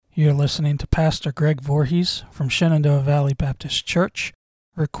You're listening to Pastor Greg Voorhees from Shenandoah Valley Baptist Church,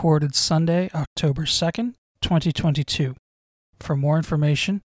 recorded Sunday, October 2nd, 2022. For more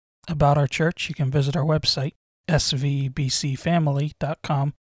information about our church, you can visit our website,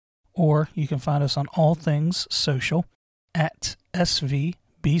 svbcfamily.com, or you can find us on all things social at svbcfamily.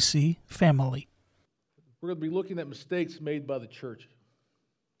 We're going to be looking at mistakes made by the church.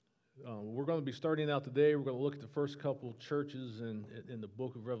 We're going to be starting out today. We're going to look at the first couple churches in the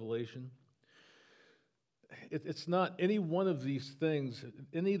book of Revelation. It's not any one of these things,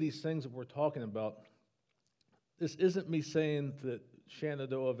 any of these things that we're talking about. This isn't me saying that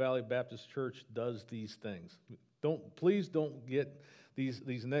Shenandoah Valley Baptist Church does these things. Please don't get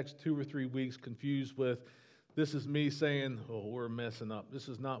these next 2 or 3 weeks confused with this is me saying, oh, we're messing up. This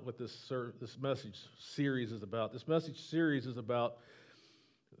is not what this message series is about. This message series is about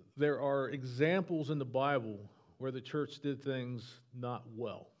there are examples in the Bible where the church did things not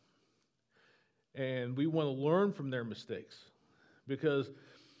well. And we want to learn from their mistakes, because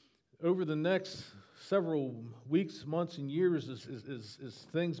over the next several weeks, months, and years, as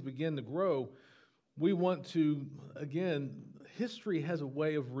things begin to grow, we want to, again, history has a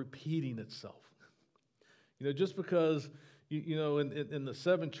way of repeating itself. Just because, in the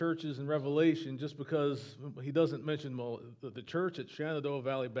 7 churches in Revelation, just because he doesn't mention the church at Shenandoah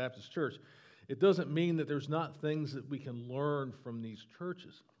Valley Baptist Church, it doesn't mean that there's not things that we can learn from these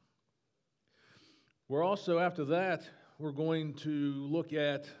churches. We're also, after that, we're going to look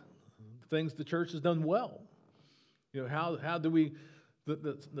at things the church has done well. How do we,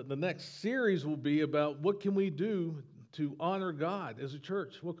 the next series will be about what can we do to honor God as a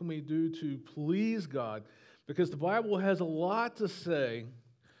church? What can we do to please God? Because the Bible has a lot to say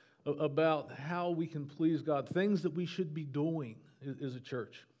about how we can please God, things that we should be doing as a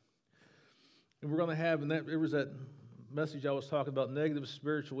church. And we're going to have, there was that message I was talking about, negative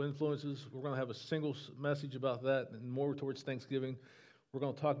spiritual influences. We're going to have a single message about that, and more towards Thanksgiving. We're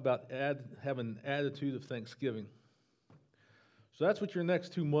going to talk about having an attitude of thanksgiving. So that's what your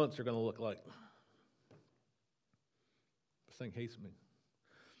next 2 months are going to look like. This thing hates me.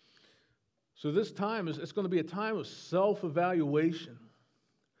 So this time, it's going to be a time of self-evaluation.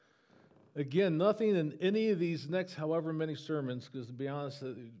 Again, nothing in any of these next however many sermons, because to be honest,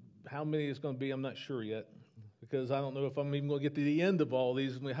 how many it's going to be, I'm not sure yet, because I don't know if I'm even going to get to the end of all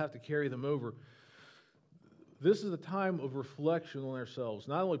these, and we have to carry them over. This is a time of reflection on ourselves,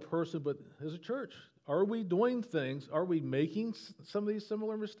 not only personally, but as a church. Are we doing things? Are we making some of these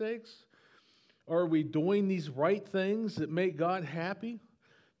similar mistakes? Are we doing these right things that make God happy?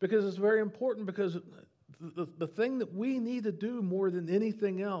 Because it's very important, because the thing that we need to do more than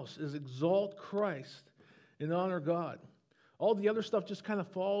anything else is exalt Christ and honor God. All the other stuff just kind of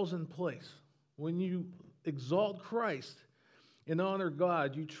falls in place. When you exalt Christ and honor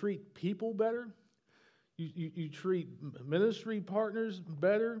God, you treat people better, you treat ministry partners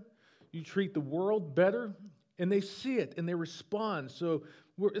better, you treat the world better, and they see it and they respond. So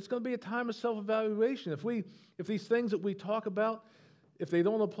it's going to be a time of self-evaluation. If these things that we talk about, if they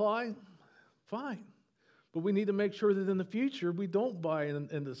don't apply, fine. But we need to make sure that in the future we don't buy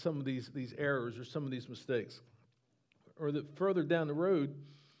into some of these errors or some of these mistakes. Or that further down the road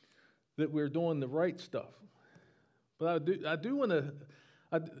that we're doing the right stuff. But I do want to,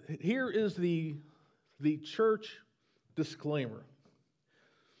 here is the church disclaimer.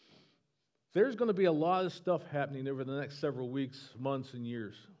 There's going to be a lot of stuff happening over the next several weeks, months, and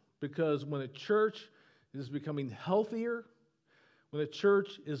years. Because when a church is becoming healthier, when a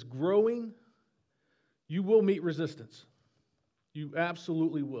church is growing, you will meet resistance. You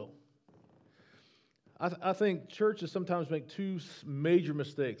absolutely will. I think churches sometimes make 2 major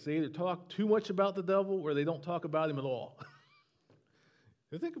mistakes. They either talk too much about the devil or they don't talk about him at all.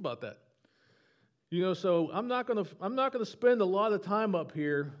 Think about that. So I'm not going to spend a lot of time up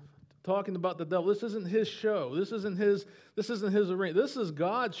here talking about the devil. This isn't his show. This isn't his arena. This is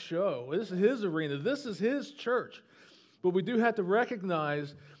God's show. This is his arena. This is his church. But we do have to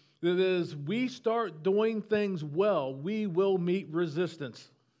recognize that as we start doing things well, we will meet resistance.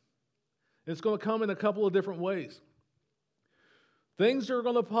 It's going to come in a couple of different ways. Things are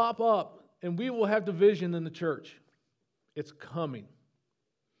going to pop up, and we will have division in the church. It's coming.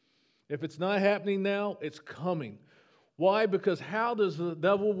 If it's not happening now, it's coming. Why? Because how does the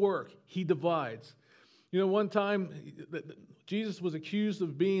devil work? He divides. One time, Jesus was accused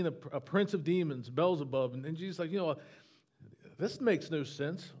of being a prince of demons, Beelzebub, and Jesus like, this makes no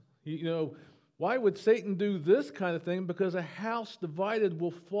sense. Why would Satan do this kind of thing? Because a house divided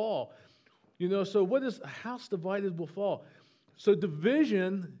will fall. So what is a house divided will fall? So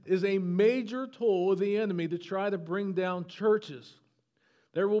division is a major tool of the enemy to try to bring down churches.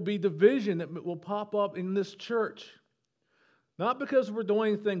 There will be division that will pop up in this church. Not because we're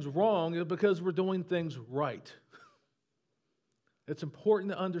doing things wrong, but because we're doing things right. It's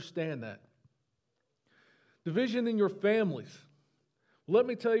important to understand that. Division in your families. Let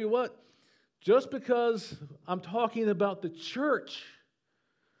me tell you what, just because I'm talking about the church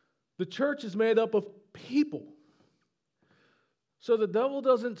is made up of people. So the devil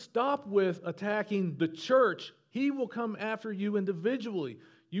doesn't stop with attacking the church. He will come after you individually.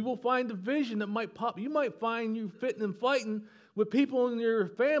 You will find division that might pop. You might find you fitting and fighting with people in your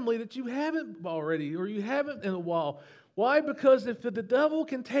family that you haven't already or you haven't in a while. Why? Because if the devil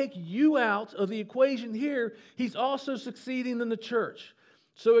can take you out of the equation here, he's also succeeding in the church.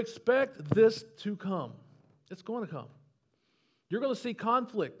 So expect this to come. It's going to come. You're going to see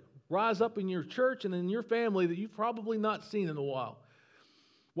conflict rise up in your church and in your family that you've probably not seen in a while.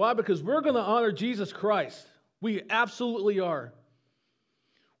 Why? Because we're going to honor Jesus Christ. We absolutely are.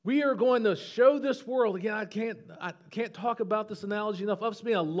 We are going to show this world. Again, I can't talk about this analogy enough. Us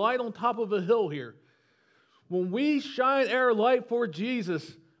being a light on top of a hill here. When we shine our light for Jesus,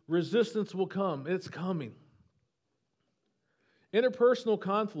 resistance will come. It's coming. Interpersonal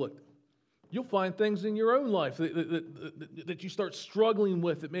conflict. You'll find things in your own life that you start struggling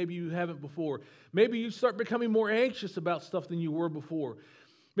with that maybe you haven't before. Maybe you start becoming more anxious about stuff than you were before.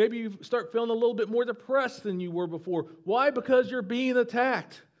 Maybe you start feeling a little bit more depressed than you were before. Why? Because you're being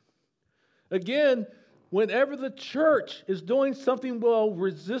attacked. Again, whenever the church is doing something well,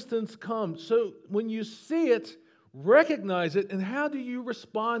 resistance comes. So when you see it, recognize it, and how do you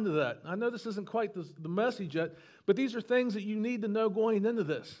respond to that? I know this isn't quite the message yet, but these are things that you need to know going into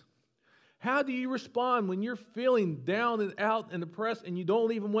this. How do you respond when you're feeling down and out and depressed and you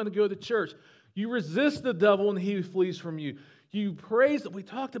don't even want to go to church? You resist the devil and he flees from you. You praise, we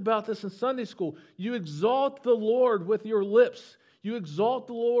talked about this in Sunday school. You exalt the Lord with your lips. You exalt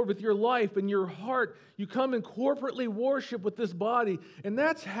the Lord with your life and your heart. You come and corporately worship with this body, and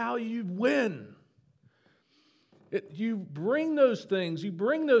that's how you win. You bring those things, you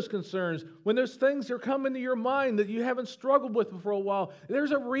bring those concerns. When those things are coming to your mind that you haven't struggled with for a while,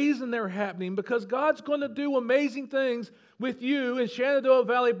 there's a reason they're happening, because God's going to do amazing things with you in Shenandoah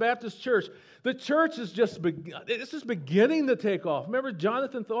Valley Baptist Church. The church is just beginning to take off. Remember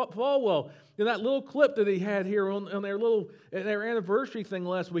Jonathan Falwell in that little clip that he had here on their anniversary thing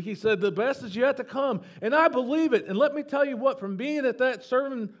last week. He said, the best is yet to come. And I believe it. And let me tell you what, from being at that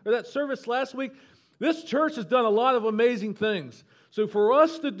service last week, this church has done a lot of amazing things. So for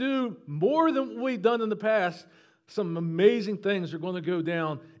us to do more than we've done in the past, some amazing things are going to go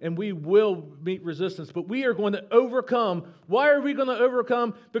down, and we will meet resistance. But we are going to overcome. Why are we going to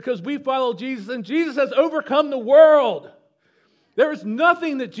overcome? Because we follow Jesus, and Jesus has overcome the world. There is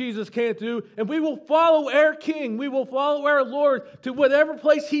nothing that Jesus can't do, and we will follow our King. We will follow our Lord to whatever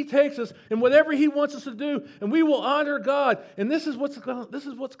place He takes us and whatever He wants us to do, and we will honor God. And this is what's coming. This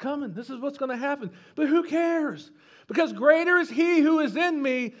is what's going to happen. But who cares? Because greater is He who is in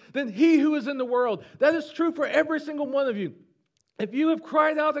me than he who is in the world. That is true for every single one of you. If you have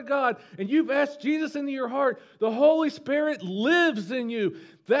cried out to God and you've asked Jesus into your heart, the Holy Spirit lives in you.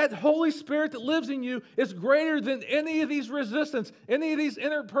 That Holy Spirit that lives in you is greater than any of these resistance, any of these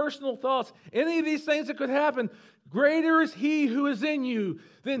interpersonal thoughts, any of these things that could happen. Greater is He who is in you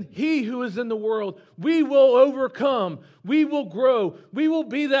than he who is in the world. We will overcome. We will grow. We will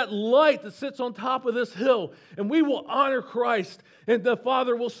be that light that sits on top of this hill, and we will honor Christ. And the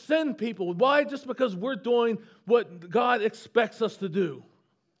Father will send people. Why? Just because we're doing what God expects us to do.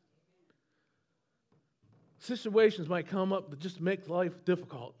 Situations might come up that just make life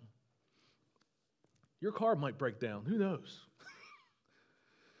difficult. Your car might break down. Who knows?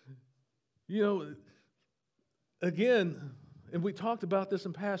 Again, and we talked about this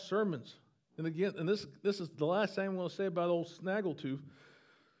in past sermons. And again, and this is the last thing I'm going to say about old Snaggletooth,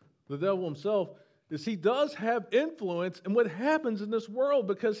 the devil himself, is he does have influence in what happens in this world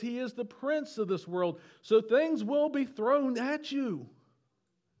because he is the prince of this world. So things will be thrown at you.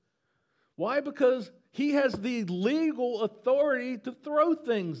 Why? Because he has the legal authority to throw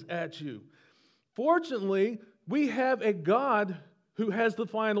things at you. Fortunately, we have a God who has the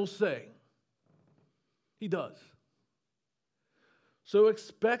final say. He does. So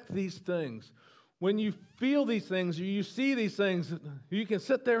expect these things. When you feel these things, or you see these things, you can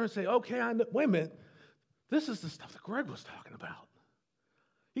sit there and say, okay, I know. Wait a minute. This is the stuff that Greg was talking about.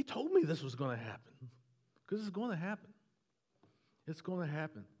 He told me this was going to happen. Because it's going to happen. It's going to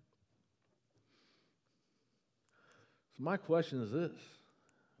happen. So my question is this.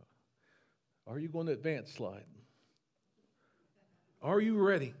 Are you going to advance slide? Are you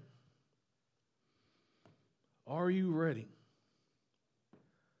ready? Are you ready?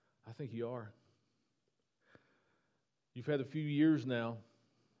 I think you are. You've had a few years now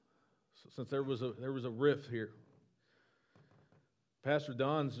since there was a rift here. Pastor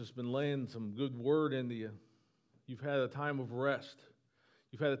Don's just been laying some good word into you. You've had a time of rest.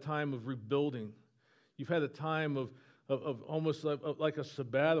 You've had a time of rebuilding. You've had a time of almost like a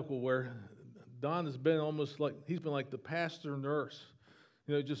sabbatical where Don has been almost like, he's been like the pastor nurse,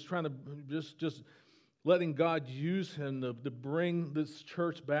 just trying to, just letting God use him to bring this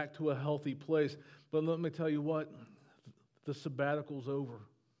church back to a healthy place. But let me tell you what, the sabbatical's over.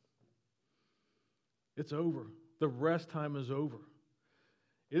 It's over. The rest time is over.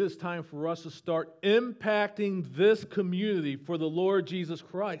 It is time for us to start impacting this community for the Lord Jesus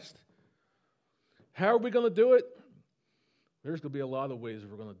Christ. How are we going to do it? There's going to be a lot of ways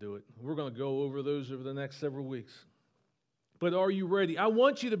we're going to do it. We're going to go over those over the next several weeks. But are you ready? I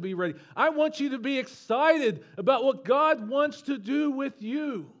want you to be ready. I want you to be excited about what God wants to do with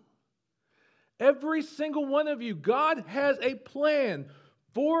you. Every single one of you, God has a plan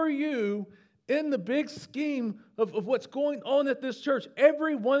for you in the big scheme of what's going on at this church.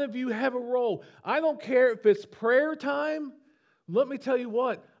 Every one of you have a role. I don't care if it's prayer time. Let me tell you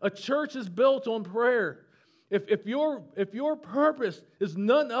what, a church is built on prayer. If your purpose is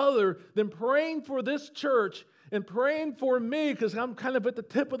none other than praying for this church and praying for me, because I'm kind of at the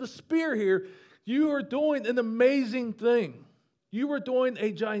tip of the spear here, you are doing an amazing thing. You are doing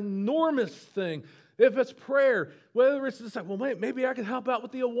a ginormous thing. If it's prayer, whether it's just like, well, maybe I can help out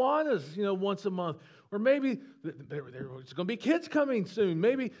with the Awanas, once a month. Or maybe there's going to be kids coming soon.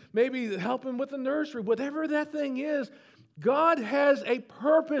 Maybe helping with the nursery. Whatever that thing is, God has a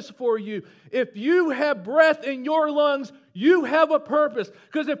purpose for you. If you have breath in your lungs, you have a purpose.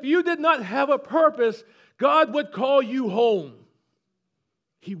 Because if you did not have a purpose, God would call you home.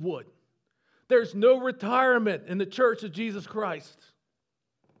 He would. There's no retirement in the church of Jesus Christ.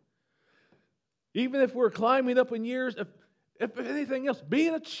 Even if we're climbing up in years, if anything else,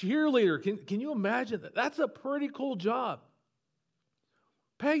 being a cheerleader, can you imagine that? That's a pretty cool job.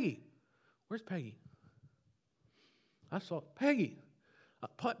 Peggy. Where's Peggy? I saw Peggy.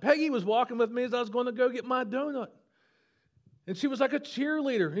 Peggy was walking with me as I was going to go get my donut. And she was like a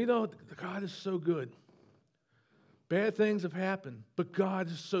cheerleader. God is so good. Bad things have happened, but God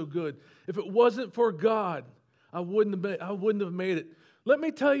is so good. If it wasn't for God, I wouldn't have made it. Let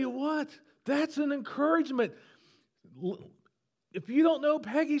me tell you what, that's an encouragement. If you don't know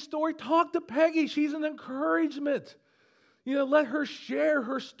Peggy's story, talk to Peggy. She's an encouragement. Let her share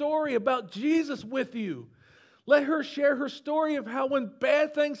her story about Jesus with you. Let her share her story of how when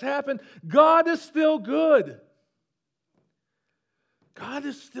bad things happen, God is still good. God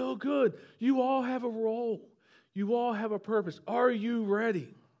is still good. You all have a role. You all have a purpose. Are you ready?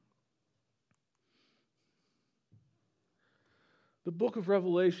 The book of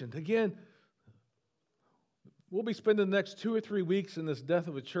Revelation. Again, we'll be spending the next 2 or 3 weeks in this Death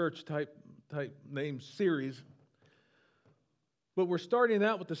of a Church type name series. But we're starting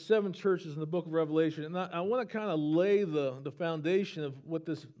out with the 7 churches in the book of Revelation. And I want to kind of lay the foundation of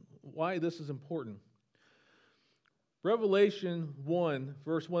why this is important. Revelation 1,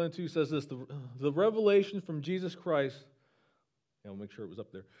 verse 1 and 2 says this, the revelation from Jesus Christ, I'll make sure it was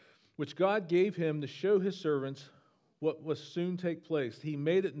up there, which God gave him to show his servants what must soon take place. He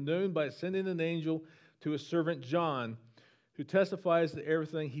made it known by sending an angel to his servant John, who testifies to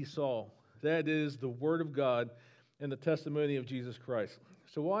everything he saw. That is the word of God and the testimony of Jesus Christ.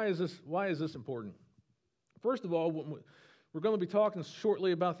 So why is this important? First of all, we're going to be talking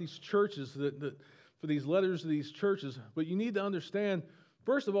shortly about these churches for these letters to these churches, but you need to understand,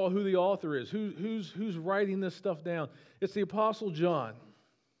 first of all, who the author is, who's writing this stuff down. It's the Apostle John,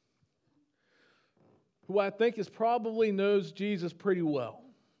 who I think probably knows Jesus pretty well.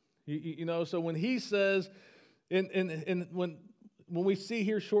 So when he says, and when we see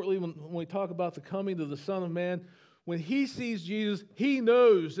here shortly, when we talk about the coming of the Son of Man, when he sees Jesus, he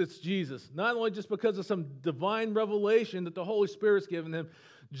knows it's Jesus. Not only just because of some divine revelation that the Holy Spirit's given him,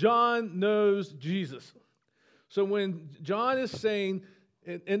 John knows Jesus. So when John is saying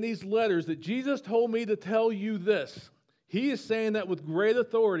in these letters that Jesus told me to tell you this, he is saying that with great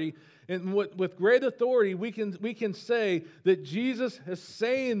authority. And with great authority, we can say that Jesus is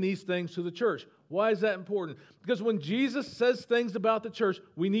saying these things to the church. Why is that important? Because when Jesus says things about the church,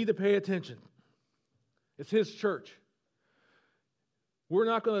 we need to pay attention. It's his church. We're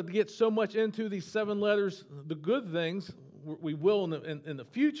not going to get so much into these 7 letters, the good things. We will in the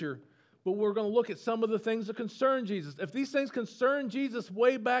future, but we're going to look at some of the things that concern Jesus. If these things concern Jesus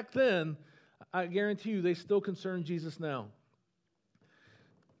way back then, I guarantee you they still concern Jesus now.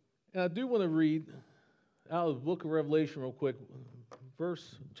 And I do want to read out of the book of Revelation real quick,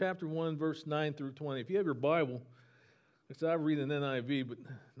 chapter 1, verse 9 through 20. If you have your Bible, because I read an NIV, but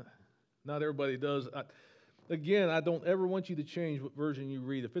not everybody does. Again, I don't ever want you to change what version you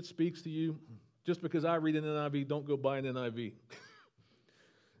read. If it speaks to you, just because I read an NIV, don't go buy an NIV.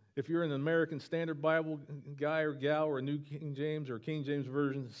 If you're an American Standard Bible guy or gal or a New King James or King James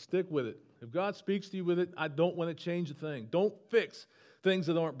Version, stick with it. If God speaks to you with it, I don't want to change a thing. Don't fix things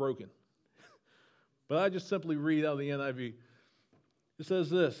that aren't broken. But I just simply read out of the NIV. It says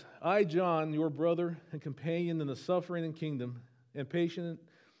this: I, John, your brother and companion in the suffering and kingdom and patient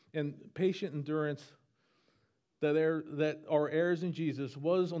endurance that are heirs in Jesus,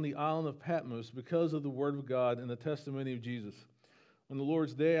 was on the island of Patmos because of the word of God and the testimony of Jesus. On the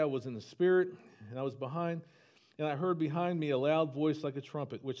Lord's day, I was in the Spirit, and I was behind, and I heard behind me a loud voice like a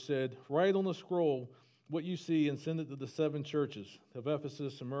trumpet, which said, "Write on the scroll what you see and send it to the 7 churches of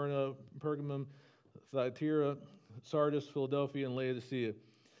Ephesus, Smyrna, Pergamum, Thyatira, Sardis, Philadelphia, and Laodicea."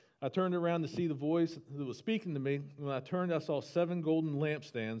 I turned around to see the voice that was speaking to me. And when I turned, I saw 7 golden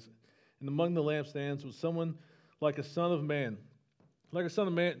lampstands, and among the lampstands was someone like a son of man. Like a son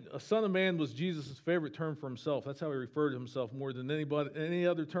of man was Jesus' favorite term for himself. That's how he referred to himself more than any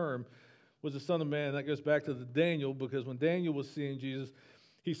other term was the son of man. That goes back to Daniel, because when Daniel was seeing Jesus,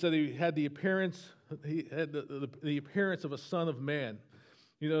 he said he had the appearance of a son of man.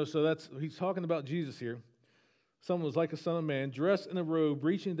 So he's talking about Jesus here. Someone was like a son of man, dressed in a robe,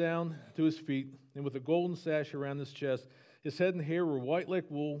 reaching down to his feet, and with a golden sash around his chest. His head and hair were white like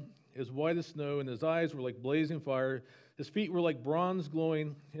wool, as white as snow, and his eyes were like blazing fire. His feet were like bronze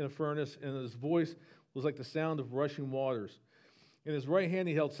glowing in a furnace, and his voice was like the sound of rushing waters. In his right hand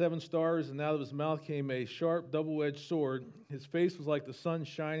he held 7 stars, and out of his mouth came a sharp, double-edged sword. His face was like the sun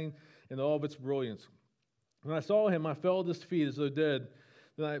shining in all of its brilliance. When I saw him, I fell at his feet as though dead.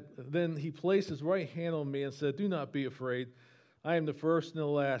 Then he placed his right hand on me and said, "Do not be afraid. I am the first and the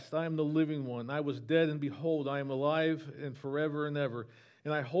last. I am the living one. I was dead, and behold, I am alive and forever and ever.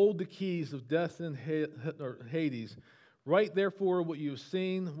 And I hold the keys of death and Hades. Write therefore what you have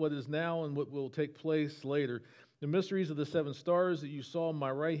seen, what is now, and what will take place later. The mysteries of the 7 stars that you saw in my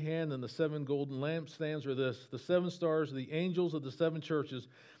right hand and the 7 golden lampstands are this: the 7 stars are the angels of the 7 churches,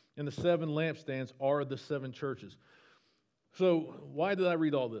 and the 7 lampstands are the 7 churches." So why did I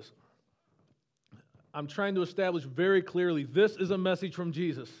read all this? I'm trying to establish very clearly this is a message from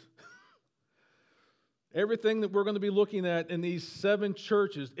Jesus. Everything that we're going to be looking at in these 7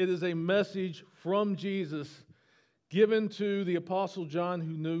 churches, it is a message from Jesus given to the Apostle John,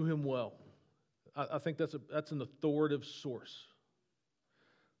 who knew him well. I think that's an authoritative source.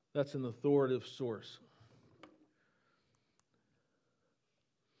 That's an authoritative source.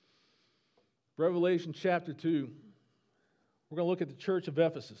 Revelation chapter 2. We're going to look at the church of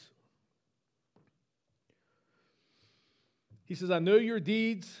Ephesus. He says, "I know your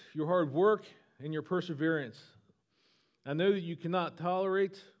deeds, your hard work, and your perseverance. I know that you cannot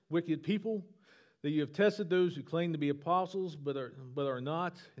tolerate wicked people, that you have tested those who claim to be apostles but are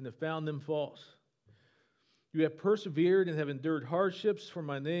not, and have found them false. You have persevered and have endured hardships for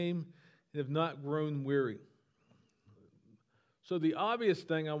my name and have not grown weary." So the obvious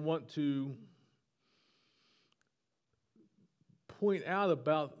thing I want to point out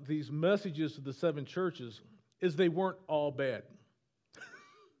about these messages to the 7 churches is they weren't all bad.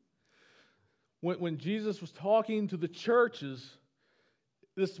 When Jesus was talking to the churches,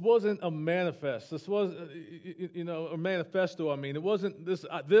 this wasn't a manifest. This was, a manifesto. I mean, it wasn't this.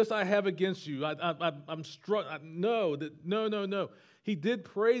 This I have against you. I'm struck. No. He did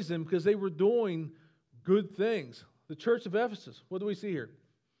praise them because they were doing good things. The church of Ephesus. What do we see here?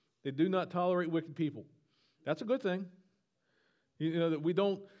 They do not tolerate wicked people. That's a good thing. That we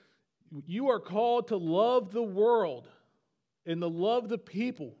don't. You are called to love the world and to love the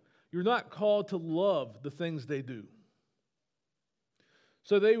people. You're not called to love the things they do.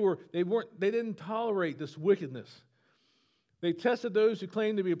 So they didn't tolerate this wickedness. They tested those who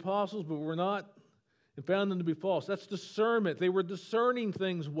claimed to be apostles but were not, and found them to be false. That's discernment. They were discerning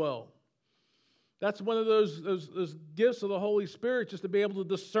things well. That's one of those gifts of the Holy Spirit, just to be able to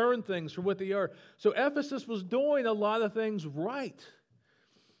discern things for what they are. So Ephesus was doing a lot of things right.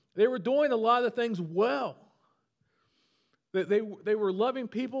 They were doing a lot of things well. They were loving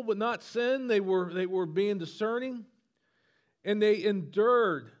people but not sin. They were being discerning. And they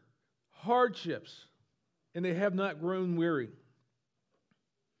endured hardships. And they have not grown weary.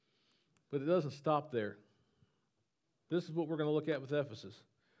 But it doesn't stop there. This is what we're going to look at with Ephesus.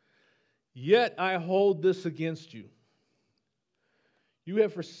 "Yet I hold this against you. You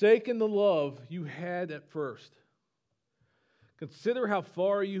have forsaken the love you had at first. Consider how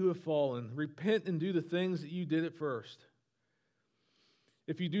far you have fallen. Repent and do the things that you did at first.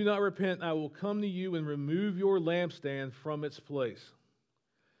 If you do not repent, I will come to you and remove your lampstand from its place.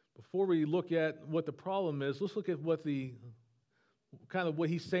 Before we look at what the problem is, let's look at what what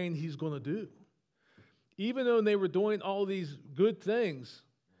he's saying he's going to do. Even though they were doing all these good things,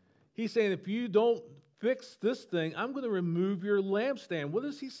 he's saying, if you don't fix this thing, I'm going to remove your lampstand. What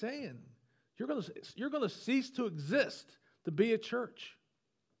is he saying? You're going to cease to exist to be a church.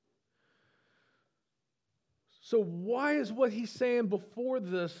 So why is what he's saying before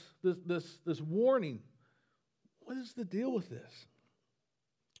this warning? What is the deal with this?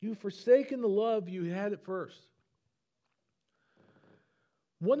 You've forsaken the love you had at first.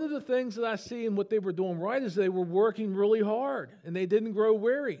 One of the things that I see in what they were doing right is they were working really hard and they didn't grow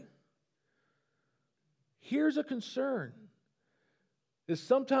weary. Here's a concern, is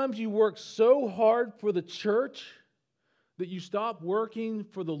sometimes you work so hard for the church that you stop working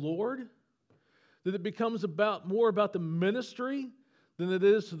for the Lord, that it becomes more about the ministry than it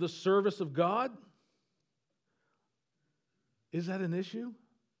is to the service of God. Is that an issue?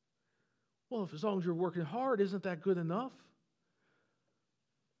 Well, as long as you're working hard, isn't that good enough?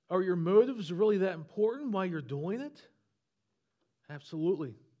 Are your motives really that important while you're doing it?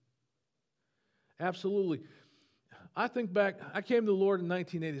 Absolutely. Absolutely. I think back, I came to the Lord in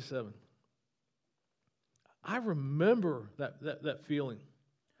 1987. I remember that feeling.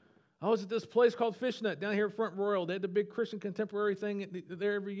 I was at this place called Fishnet down here at Front Royal. They had the big Christian Contemporary thing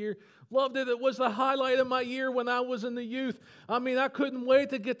there every year. Loved it. It was the highlight of my year when I was in the youth. I mean, I couldn't wait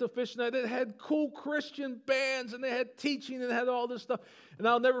to get to Fishnet. It had cool Christian bands, and they had teaching, and had all this stuff. And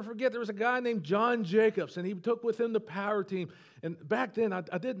I'll never forget, there was a guy named John Jacobs, and he took with him the power team. And back then, I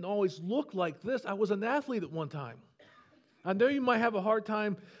didn't always look like this. I was an athlete at one time. I know you might have a hard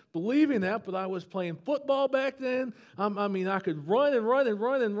time believing that, but I was playing football back then. I mean, I could run and run and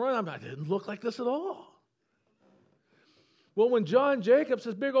run and run. I didn't look like this at all. Well, when John Jacobs,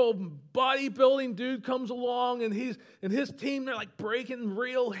 this big old bodybuilding dude, comes along and his team, they're like breaking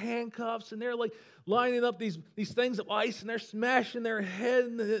real handcuffs, and they're like lining up these things of ice, and they're smashing their head,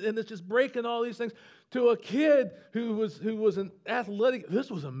 and it's just breaking all these things. To a kid who was an athletic,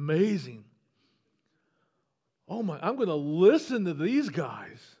 this was amazing. Oh my, I'm going to listen to these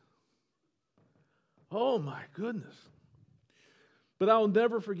guys. Oh my goodness. But I'll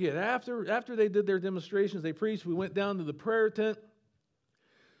never forget, after they did their demonstrations, they preached, we went down to the prayer tent.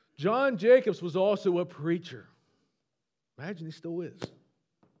 John Jacobs was also a preacher. Imagine he still is.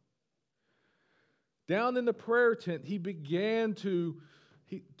 Down in the prayer tent, he began to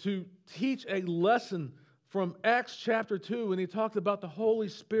teach a lesson from Acts chapter 2, and he talked about the Holy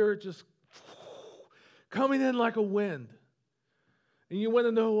Spirit just coming in like a wind. And you want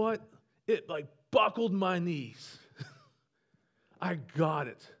to know what? It like buckled my knees. I got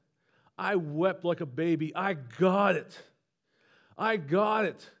it. I wept like a baby. I got it. I got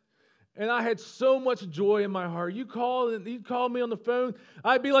it. And I had so much joy in my heart. You'd call me on the phone,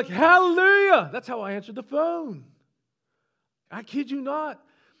 I'd be like, hallelujah. That's how I answered the phone. I kid you not.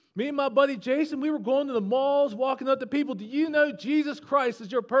 Me and my buddy Jason, we were going to the malls, walking up to people. Do you know Jesus Christ is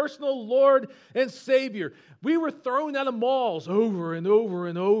your personal Lord and Savior? We were thrown out of malls over and over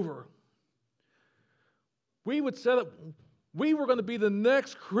and over. We would set up, we were going to be the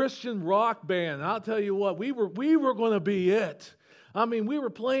next Christian rock band. I'll tell you what, we were going to be it. I mean, we were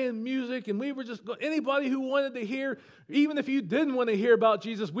playing music, and we were just, anybody who wanted to hear, even if you didn't want to hear about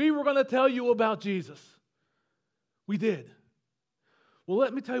Jesus, we were going to tell you about Jesus. We did. Well,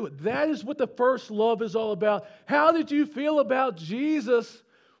 let me tell you what, that is what the first love is all about. How did you feel about Jesus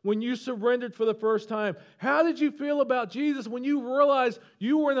when you surrendered for the first time? How did you feel about Jesus when you realized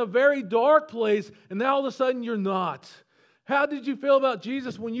you were in a very dark place and now all of a sudden you're not? How did you feel about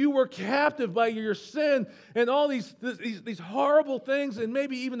Jesus when you were captive by your sin and all these horrible things, and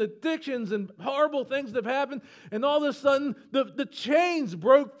maybe even addictions and horrible things that have happened, and all of a sudden the chains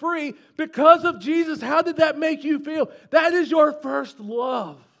broke free because of Jesus? How did that make you feel? That is your first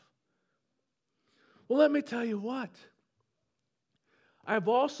love. Well, let me tell you what. I've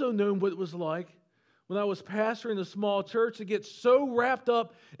also known what it was like when I was pastoring a small church to get so wrapped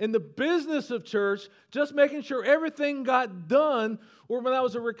up in the business of church, just making sure everything got done, or when I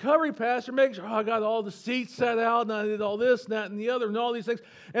was a recovery pastor, making sure I got all the seats set out, and I did all this and that and the other and all these things.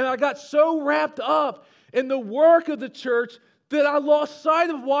 And I got so wrapped up in the work of the church that I lost sight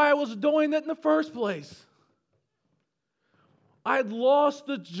of why I was doing it in the first place. I had lost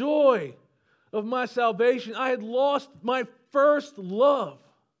the joy of my salvation. I had lost my first love.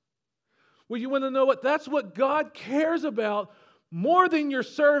 Well, you want to know what? That's what God cares about more than your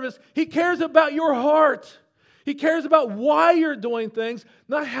service. He cares about your heart. He cares about why you're doing things,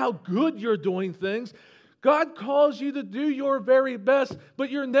 not how good you're doing things. God calls you to do your very best,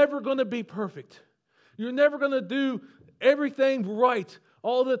 but you're never going to be perfect. You're never going to do everything right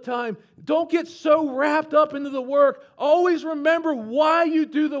all the time. Don't get so wrapped up into the work. Always remember why you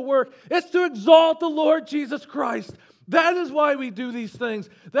do the work. It's to exalt the Lord Jesus Christ. That is why we do these things.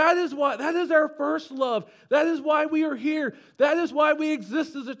 That is our first love. That is why we are here. That is why we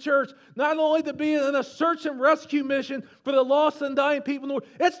exist as a church. Not only to be in a search and rescue mission for the lost and dying people in the world.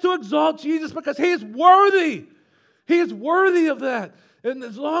 It's to exalt Jesus because He is worthy. He is worthy of that. And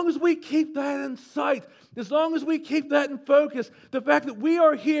as long as we keep that in sight, as long as we keep that in focus, the fact that we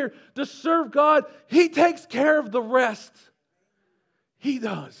are here to serve God, He takes care of the rest. He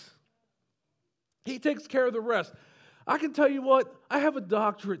does. He takes care of the rest. I can tell you what, I have a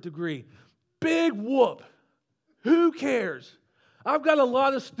doctorate degree. Big whoop. Who cares? I've got a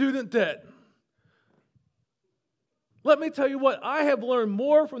lot of student debt. Let me tell you what, I have learned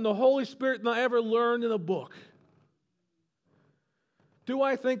more from the Holy Spirit than I ever learned in a book. Do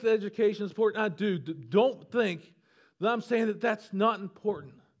I think that education is important? I do. Don't think that I'm saying that that's not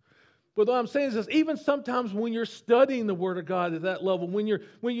important. But what I'm saying is this, even sometimes when you're studying the Word of God at that level, when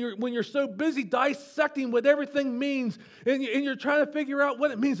you're so busy dissecting what everything means, and you're trying to figure out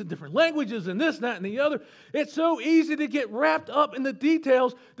what it means in different languages and this, that, and the other, it's so easy to get wrapped up in the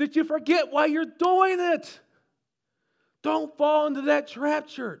details that you forget why you're doing it. Don't fall into that trap,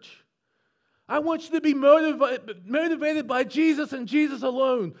 church. I want you to be motivated by Jesus and Jesus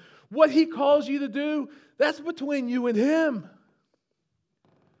alone. What He calls you to do, that's between you and Him.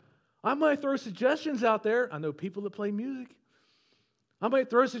 I might throw suggestions out there. I know people that play music. I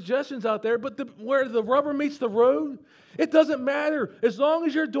might throw suggestions out there, but where the rubber meets the road, it doesn't matter. As long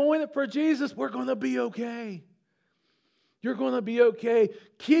as you're doing it for Jesus, we're going to be okay. You're going to be okay.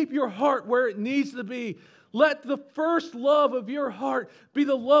 Keep your heart where it needs to be. Let the first love of your heart be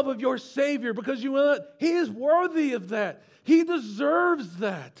the love of your Savior, because He is worthy of that. He deserves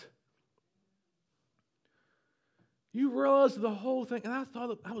that. You realize the whole thing, and I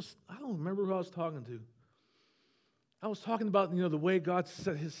don't remember who I was talking to. I was talking about, the way God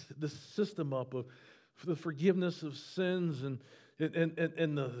set the system up of the forgiveness of sins and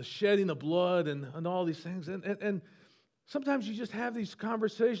the shedding of blood and all these things. And sometimes you just have these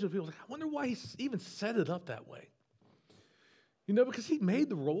conversations with people like, I wonder why He even set it up that way. Because He made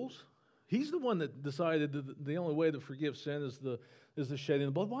the rules. He's the one that decided that the only way to forgive sin is the shedding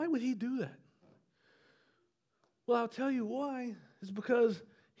of blood. Why would He do that? Well, I'll tell you why. It's because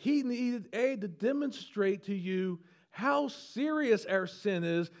He needed, to demonstrate to you how serious our sin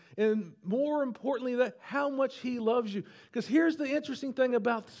is, and more importantly, how much He loves you. Because here's the interesting thing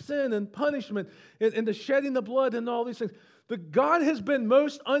about sin and punishment and the shedding of blood and all these things. That God has been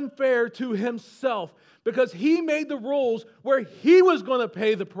most unfair to Himself, because He made the rules where He was going to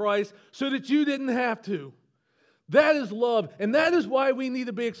pay the price so that you didn't have to. That is love, and that is why we need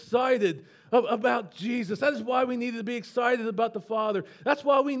to be excited about Jesus. That is why we need to be excited about the Father. That's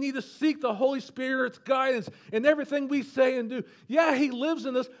why we need to seek the Holy Spirit's guidance in everything we say and do. Yeah, He lives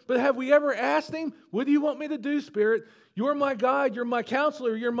in us, but have we ever asked Him, what do you want me to do, Spirit? You're my guide, you're my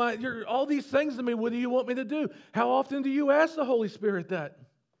counselor, you're all these things to me. What do you want me to do? How often do you ask the Holy Spirit that?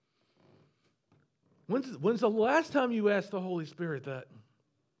 When's the last time you asked the Holy Spirit that?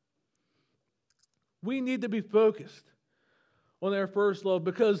 We need to be focused on our first love,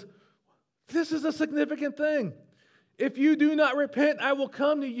 because this is a significant thing. If you do not repent, I will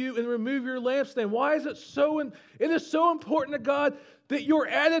come to you and remove your lampstand. Why is it so? It is so important to God that your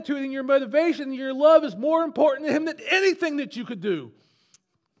attitude and your motivation and your love is more important to Him than anything that you could do.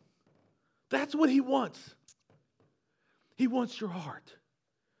 That's what He wants. He wants your heart.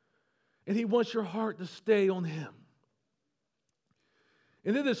 And He wants your heart to stay on Him.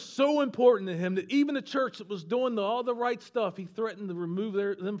 And it is so important to Him that even the church that was doing all the right stuff, He threatened to remove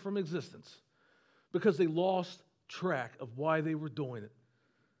them from existence because they lost track of why they were doing it.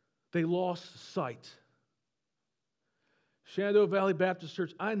 They lost sight. Shenandoah Valley Baptist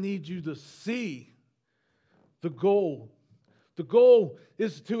Church, I need you to see the goal. The goal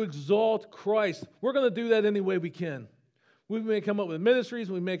is to exalt Christ. We're going to do that any way we can. We may come up with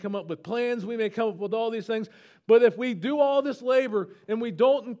ministries, we may come up with plans, we may come up with all these things. But if we do all this labor and we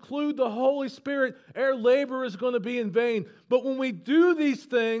don't include the Holy Spirit, our labor is going to be in vain. But when we do these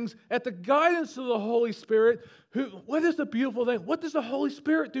things at the guidance of the Holy Spirit, what is the beautiful thing? What does the Holy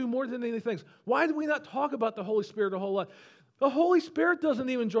Spirit do more than anything? Why do we not talk about the Holy Spirit a whole lot? The Holy Spirit doesn't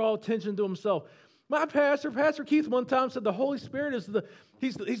even draw attention to Himself. My pastor, Pastor Keith, one time said the Holy Spirit is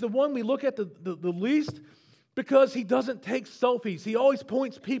he's the one we look at the least, because He doesn't take selfies. He always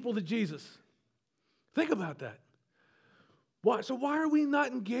points people to Jesus. Think about that. Why? So why are we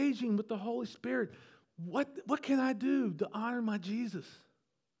not engaging with the Holy Spirit? What can I do to honor my Jesus?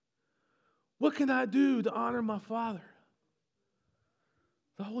 What can I do to honor my Father?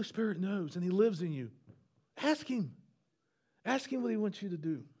 The Holy Spirit knows, and He lives in you. Ask Him. Ask Him what He wants you to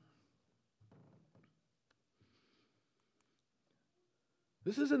do.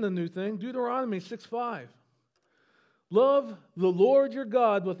 This isn't a new thing. Deuteronomy 6:5. Love the Lord your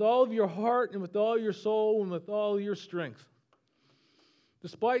God with all of your heart and with all your soul and with all your strength.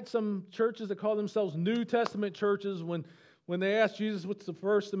 Despite some churches that call themselves New Testament churches, when they asked Jesus what's the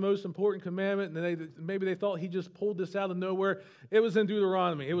first and most important commandment, and maybe they thought He just pulled this out of nowhere, it was in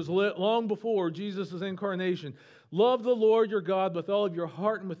Deuteronomy. It was long before Jesus' incarnation. Love the Lord your God with all of your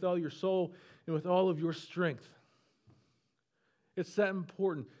heart and with all your soul and with all of your strength. It's that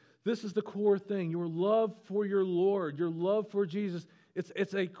important. This is the core thing. Your love for your Lord, your love for Jesus,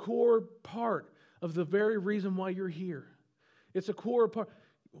 it's a core part of the very reason why you're here. It's a core part.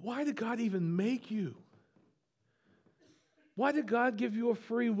 Why did God even make you? Why did God give you a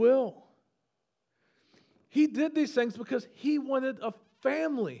free will? He did these things because He wanted a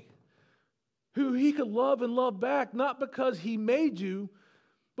family who He could love and love back, not because He made you,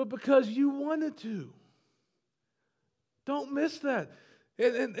 but because you wanted to. Don't miss that.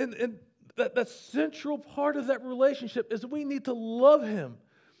 And that central part of that relationship is we need to love Him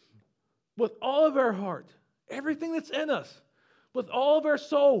with all of our heart, everything that's in us, with all of our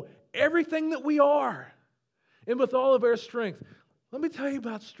soul, everything that we are, and with all of our strength. Let me tell you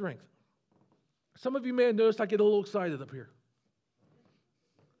about strength. Some of you may have noticed I get a little excited up here.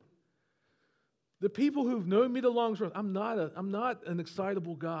 The people who've known me the longest, I'm not an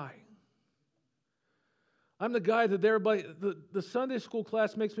excitable guy. I'm the guy that everybody, the Sunday school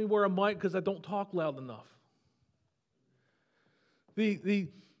class makes me wear a mic because I don't talk loud enough.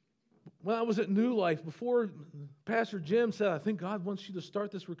 When I was at New Life, before Pastor Jim said, I think God wants you to start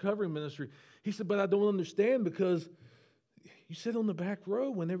this recovery ministry, he said, but I don't understand because you sit on the back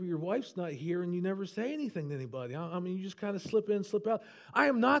row whenever your wife's not here and you never say anything to anybody. I mean, you just kind of slip in, slip out. I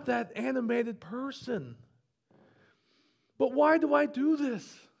am not that animated person. But why do I do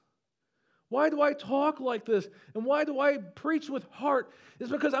this? Why do I talk like this? And why do I preach with heart? It's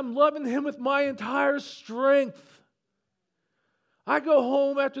because I'm loving Him with my entire strength. I go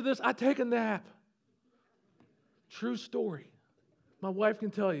home after this, I take a nap. True story. My wife can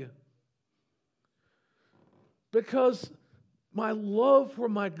tell you. Because my love for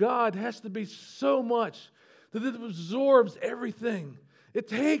my God has to be so much that it absorbs everything. It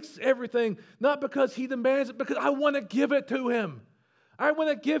takes everything, not because He demands it, because I want to give it to Him. I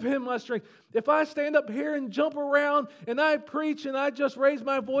want to give Him my strength. If I stand up here and jump around and I preach and I just raise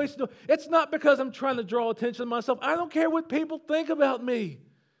my voice, it's not because I'm trying to draw attention to myself. I don't care what people think about me.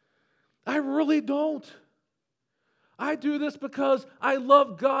 I really don't. I do this because I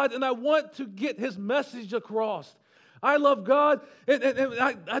love God and I want to get His message across. I love God and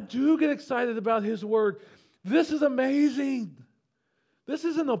I do get excited about His Word. This is amazing. This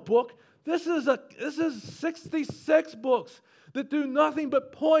isn't a book. This is 66 books that do nothing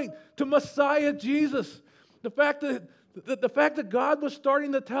but point to Messiah Jesus. The fact that God was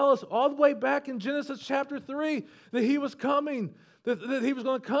starting to tell us all the way back in Genesis chapter 3 that He was coming, that He was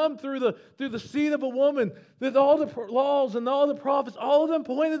going to come through the seed of a woman, that all the laws and all the prophets, all of them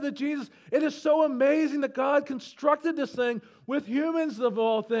pointed to Jesus. It is so amazing that God constructed this thing with humans of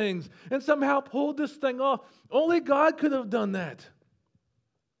all things and somehow pulled this thing off. Only God could have done that.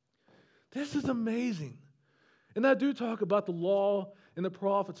 This is amazing. And I do talk about the law and the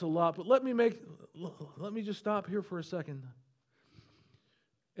prophets a lot, but let me just stop here for a second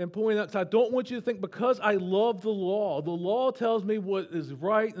and point out, I don't want you to think because I love the law tells me what is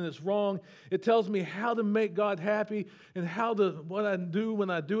right and is wrong. It tells me how to make God happy and what I do when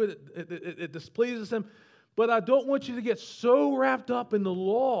I do it, it displeases Him. But I don't want you to get so wrapped up in the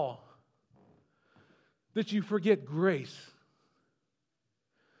law that you forget grace.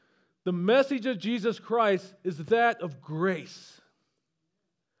 The message of Jesus Christ is that of grace.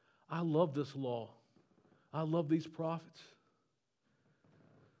 I love this law. I love these prophets.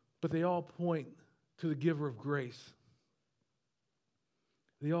 But they all point to the giver of grace.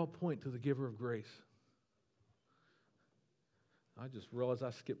 They all point to the giver of grace. I just realized I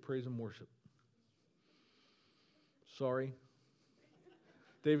skipped praise and worship. Sorry.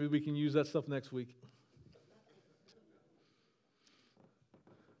 David, we can use that stuff next week.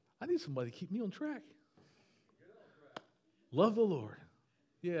 I need somebody to keep me on track. Love the Lord.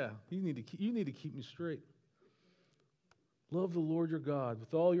 Yeah, you need to keep me straight. Love the Lord your God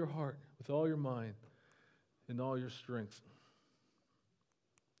with all your heart, with all your mind, and all your strength.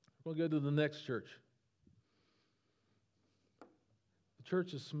 We'll go to the next church. The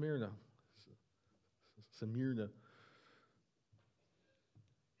church of Smyrna. Smyrna.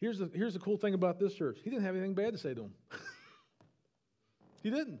 Here's the cool thing about this church. He didn't have anything bad to say to them. He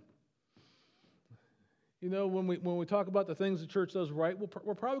didn't. You know, when we talk about the things the church does right,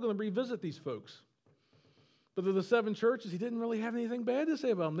 we're probably going to revisit these folks. But of the 7 churches, he didn't really have anything bad to say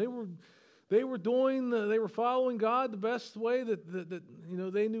about them. They were following God the best way that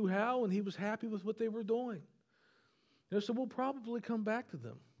they knew how, and he was happy with what they were doing. You know, so we'll probably come back to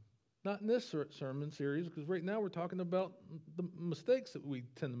them. Not in this sermon series, because right now we're talking about the mistakes that we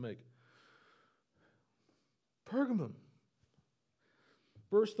tend to make. Pergamum.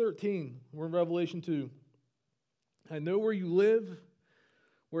 Verse 13, we're in Revelation 2. I know where you live,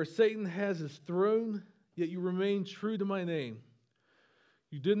 where Satan has his throne, yet you remain true to my name.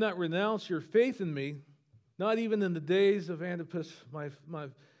 You did not renounce your faith in me, not even in the days of Antipas, my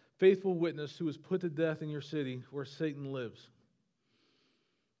faithful witness, who was put to death in your city where Satan lives.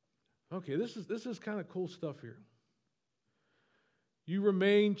 Okay, this is kind of cool stuff here. You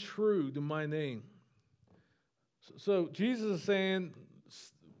remain true to my name. So Jesus is saying,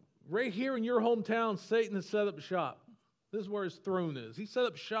 right here in your hometown, Satan has set up shop. This is where his throne is. He set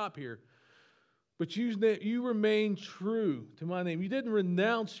up shop here. But you remain true to my name. You didn't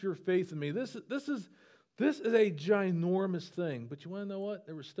renounce your faith in me. This is a ginormous thing. But you want to know what?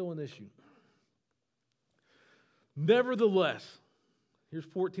 There was still an issue. Nevertheless, here's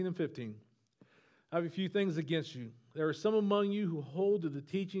 14 and 15. I have a few things against you. There are some among you who hold to the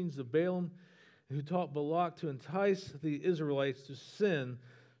teachings of Balaam and who taught Balak to entice the Israelites to sin,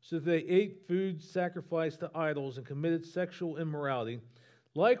 so that they ate food sacrificed to idols and committed sexual immorality.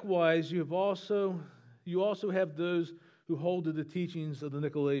 Likewise, you also have those who hold to the teachings of the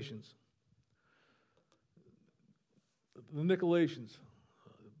Nicolaitans. The Nicolaitans.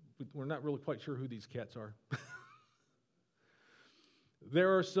 We're not really quite sure who these cats are.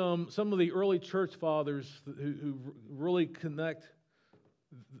 There are some of the early church fathers who really connect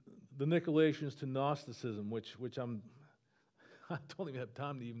the Nicolaitans to Gnosticism, which I don't even have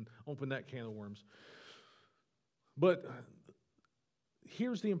time to even open that can of worms. But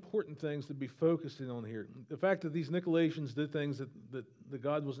here's the important things to be focusing on here. The fact that these Nicolaitans did things that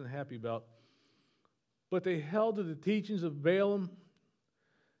God wasn't happy about, but they held to the teachings of Balaam,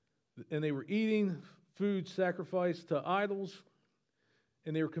 and they were eating food sacrificed to idols,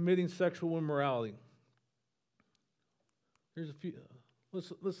 and they were committing sexual immorality. There's a few.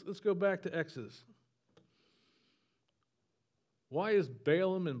 Let's go back to Exodus. Why is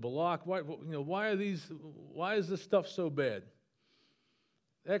Balaam and Balak? Why is this stuff so bad?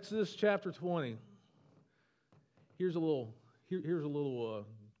 Exodus chapter 20. Here's a little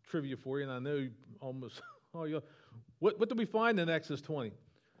trivia for you, and I know you almost. What do we find in Exodus 20?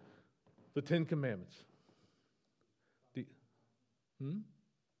 The 10 Commandments. The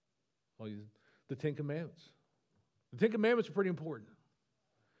 10 Commandments. The 10 Commandments are pretty important.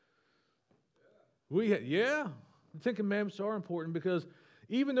 The 10 Commandments are important because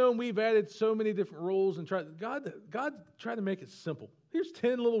even though we've added so many different rules and God tried to make it simple. Here's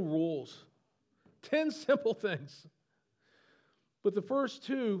 10 little rules, 10 simple things. But the first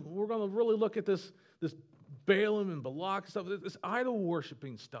 2, we're going to really look at this Balaam and Balak stuff, this idol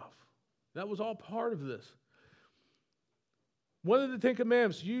worshiping stuff. That was all part of this. One of the 10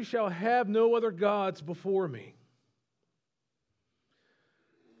 Commandments, you shall have no other gods before me.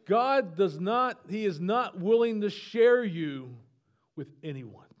 God he is not willing to share you with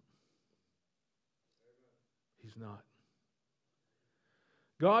anyone. He's not.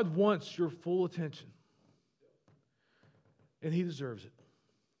 God wants your full attention. And he deserves it.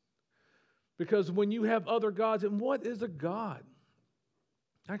 Because when you have other gods, and what is a god?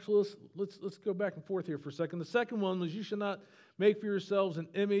 Actually, let's go back and forth here for a second. The second one was, you shall not make for yourselves an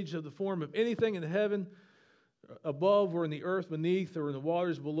image of the form of anything in heaven above, or in the earth beneath, or in the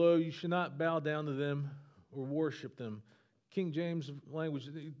waters below. You should not bow down to them or worship them. King James language,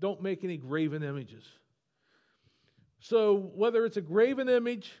 don't make any graven images. So whether it's a graven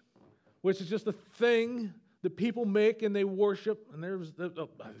image, which is just a thing that people make and they worship, and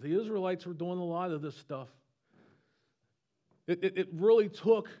the Israelites were doing a lot of this stuff. It really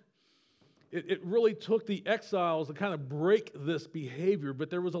took the exiles to kind of break this behavior, but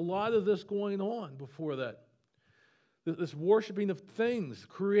there was a lot of this going on before that. This worshiping of things,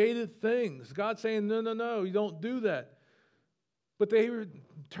 created things. God saying, no, you don't do that. But they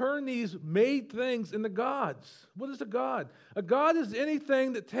turn these made things into gods. What is a god? A god is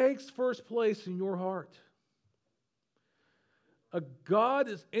anything that takes first place in your heart. A god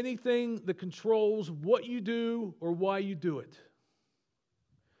is anything that controls what you do or why you do it.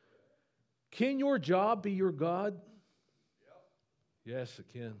 Can your job be your god? Yes, it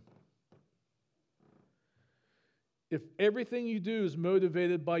can. If everything you do is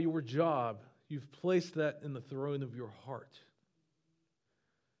motivated by your job, you've placed that in the throne of your heart.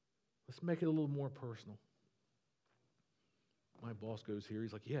 Let's make it a little more personal. My boss goes here.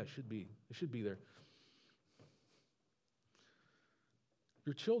 He's like, yeah, it should be. It should be there.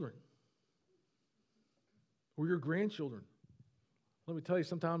 Your children or your grandchildren. Let me tell you,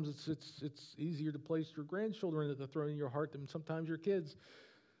 sometimes it's easier to place your grandchildren at the throne of your heart than sometimes your kids,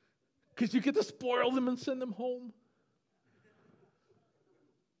 because you get to spoil them and send them home.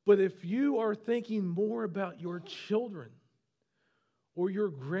 But if you are thinking more about your children or your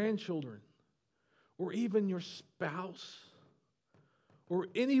grandchildren or even your spouse or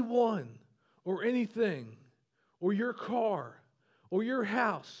anyone or anything or your car or your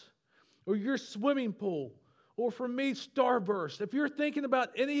house or your swimming pool, or for me, Starburst, if you're thinking about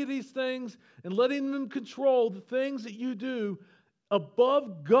any of these things and letting them control the things that you do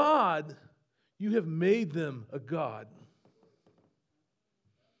above God, you have made them a God.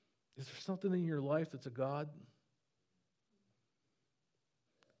 Is there something in your life that's a God?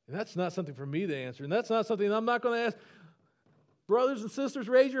 And that's not something for me to answer. And that's not something I'm not going to ask. Brothers and sisters,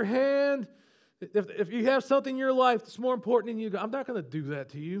 raise your hand. If you have something in your life that's more important than you, I'm not going to do that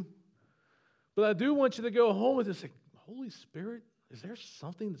to you. But I do want you to go home with this. Say, Holy Spirit, is there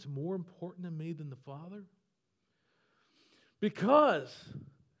something that's more important to me than the Father? Because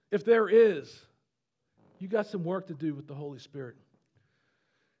if there is, you got some work to do with the Holy Spirit.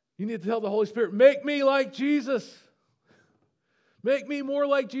 You need to tell the Holy Spirit, make me like Jesus. Make me more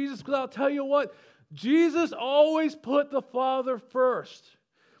like Jesus, because I'll tell you what, Jesus always put the Father first.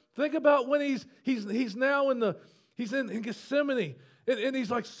 Think about when he's now in Gethsemane, and he's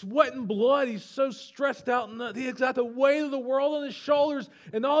like sweating blood. He's so stressed out, and he's got the weight of the world on his shoulders,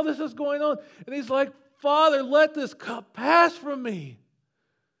 and all this is going on. And he's like, Father, let this cup pass from me,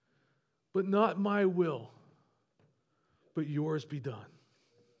 but not my will, but yours be done.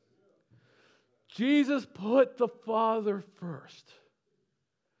 Jesus put the Father first.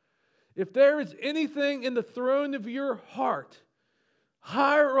 If there is anything in the throne of your heart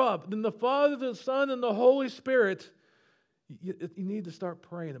higher up than the Father, the Son, and the Holy Spirit, you need to start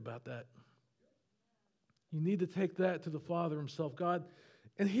praying about that. You need to take that to the Father himself. God,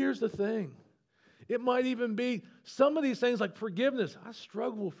 and here's the thing. It might even be some of these things like forgiveness. I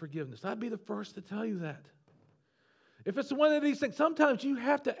struggle with forgiveness. I'd be the first to tell you that. If it's one of these things, sometimes you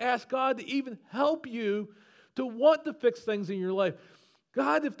have to ask God to even help you to want to fix things in your life.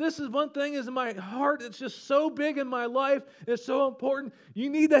 God, if this is one thing is in my heart, it's just so big in my life, it's so important, you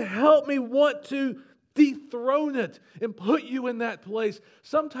need to help me want to dethrone it and put you in that place.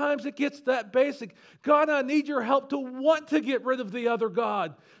 Sometimes it gets that basic. God, I need your help to want to get rid of the other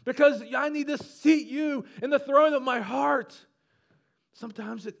God, because I need to seat you in the throne of my heart.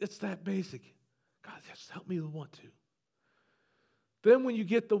 Sometimes it's that basic. God, just help me to want to. Then when you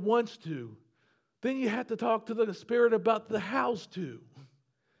get the wants to, then you have to talk to the Spirit about the hows to.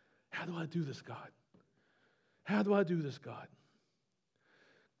 How do I do this, God? How do I do this, God?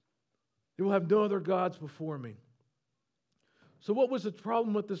 You will have no other gods before me. So what was the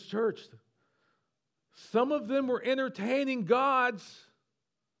problem with this church? Some of them were entertaining gods,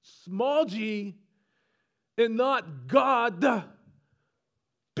 small g, and not God,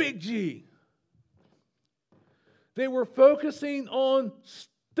 big G. They were focusing on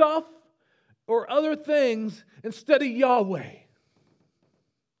stuff or other things instead of Yahweh.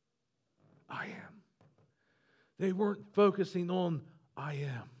 I am. They weren't focusing on I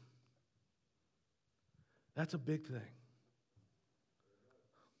am. That's a big thing.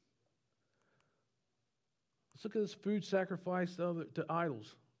 Let's look at this food sacrifice to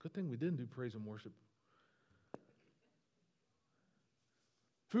idols. Good thing we didn't do praise and worship.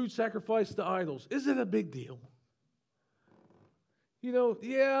 Food sacrifice to idols. Is it a big deal? You know,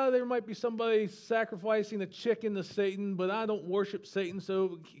 yeah, there might be somebody sacrificing a chicken to Satan, but I don't worship Satan,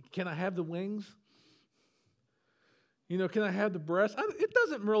 so can I have the wings? You know, can I have the breast? It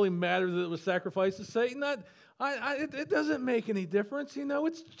doesn't really matter that it was sacrificed to Satan. It doesn't make any difference. You know,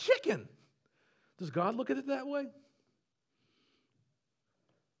 it's chicken. Does God look at it that way?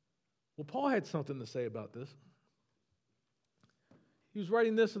 Well, Paul had something to say about this. He was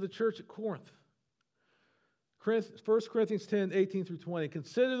writing this to the church at Corinth. 1 Corinthians 10, 18 through 20.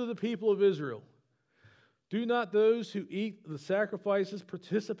 Consider the people of Israel. Do not those who eat the sacrifices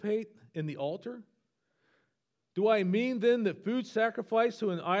participate in the altar? Do I mean then that food sacrificed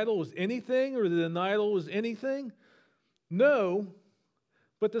to an idol was anything, or that an idol was anything? No,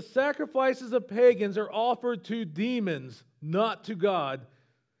 but the sacrifices of pagans are offered to demons, not to God.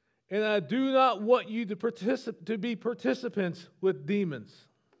 And I do not want you to be participants with demons.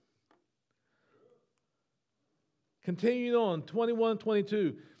 Continuing on, 21,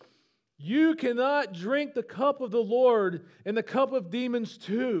 22. You cannot drink the cup of the Lord and the cup of demons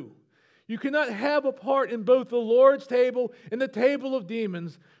too. You cannot have a part in both the Lord's table and the table of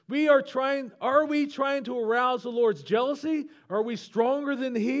demons. Are we trying to arouse the Lord's jealousy? Are we stronger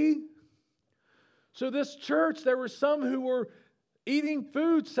than He? So this church, there were some who were eating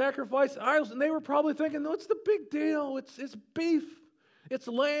food sacrificed to idols, and they were probably thinking, what's the big deal? It's beef. It's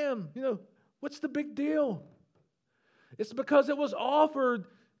lamb. What's the big deal? It's because it was offered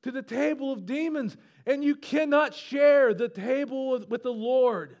to the table of demons, and you cannot share the table with the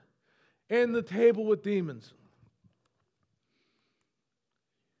Lord and the table with demons.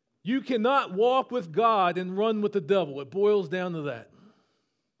 You cannot walk with God and run with the devil. It boils down to that.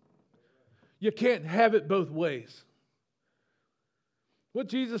 You can't have it both ways. What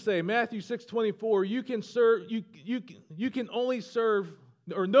did Jesus say? Matthew 6:24, you can only serve,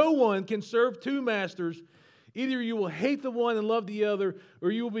 or no one can serve two masters. Either you will hate the one and love the other,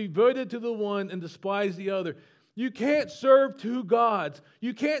 or you will be devoted to the one and despise the other. You can't serve two gods.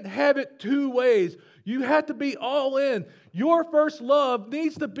 You can't have it two ways. You have to be all in. Your first love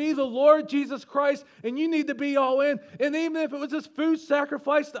needs to be the Lord Jesus Christ, and you need to be all in. And even if it was just food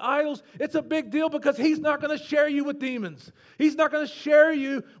sacrificed to idols, it's a big deal because He's not going to share you with demons. He's not going to share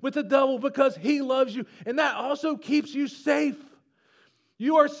you with the devil because He loves you. And that also keeps you safe.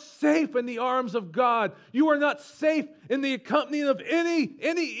 You are safe in the arms of God. You are not safe in the accompaniment of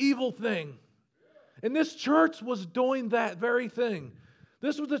any evil thing. And this church was doing that very thing.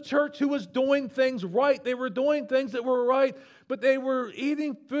 This was a church who was doing things right. They were doing things that were right, but they were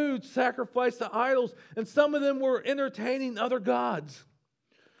eating food sacrificed to idols, and some of them were entertaining other gods.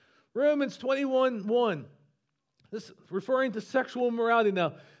 Romans 21:1. This is referring to sexual immorality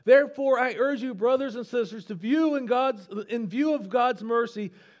now. Therefore, I urge you, brothers and sisters, in view of God's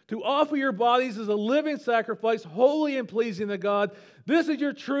mercy, to offer your bodies as a living sacrifice, holy and pleasing to God. This is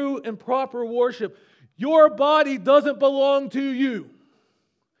your true and proper worship. Your body doesn't belong to you.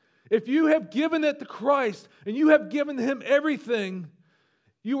 If you have given it to Christ and you have given Him everything,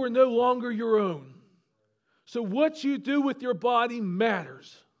 you are no longer your own. So what you do with your body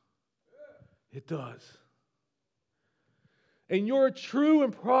matters. It does. And your true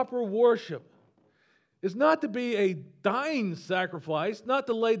and proper worship is not to be a dying sacrifice, not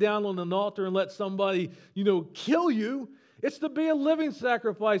to lay down on an altar and let somebody, kill you. It's to be a living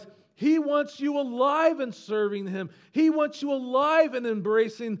sacrifice. He wants you alive in serving Him. He wants you alive in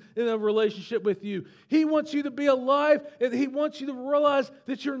embracing in a relationship with you. He wants you to be alive, and He wants you to realize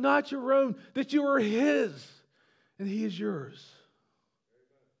that you're not your own, that you are His, and He is yours.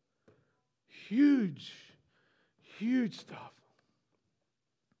 Huge, huge stuff.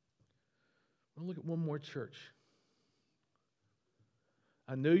 I'll look at one more church.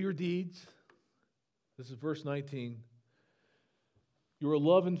 I know your deeds. This is verse 19. Your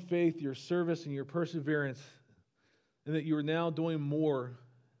love and faith, your service, and your perseverance, and that you are now doing more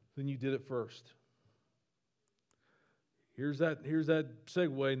than you did at first. Here's that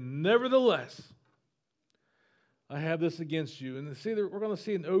segue. Nevertheless, I have this against you. And see, we're going to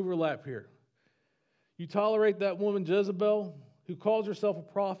see an overlap here. You tolerate that woman Jezebel, who calls herself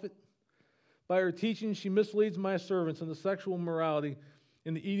a prophet. By her teaching, she misleads my servants into sexual immorality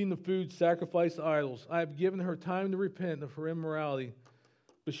and the eating of food sacrificed to idols. I have given her time to repent of her immorality,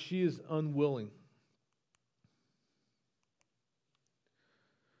 but she is unwilling.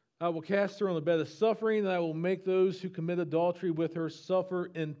 I will cast her on the bed of suffering, and I will make those who commit adultery with her suffer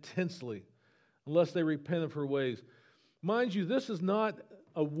intensely, unless they repent of her ways. Mind you, this is not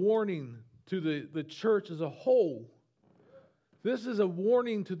a warning to the church as a whole. This is a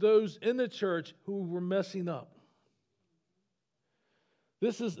warning to those in the church who were messing up.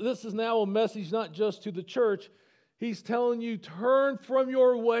 This is now a message not just to the church. He's telling you, turn from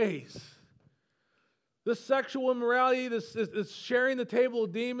your ways. This sexual immorality, this sharing the table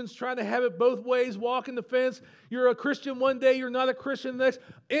of demons, trying to have it both ways, walking the fence. You're a Christian one day, you're not a Christian the next.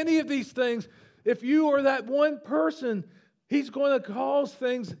 Any of these things, if you are that one person, He's going to cause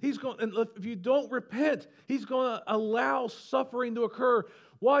things. And if you don't repent, He's going to allow suffering to occur.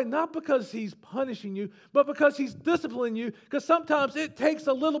 Why? Not because He's punishing you, but because He's disciplining you. Because sometimes it takes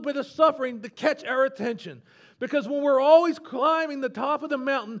a little bit of suffering to catch our attention. Because when we're always climbing the top of the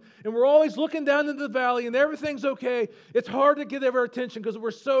mountain and we're always looking down into the valley and everything's okay, it's hard to get our attention because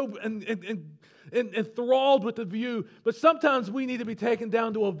we're so enthralled with the view. But sometimes we need to be taken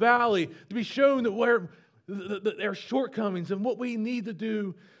down to a valley to be shown that where our shortcomings and what we need to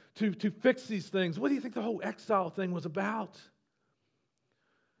do to fix these things. What do you think the whole exile thing was about?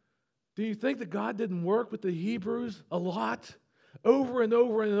 Do you think that God didn't work with the Hebrews a lot? over and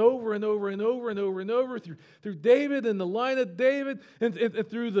over and over and over and over and over and over through David and the line of David and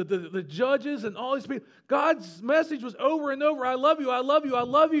through the judges and all these people. God's message was over and over, I love you, I love you, I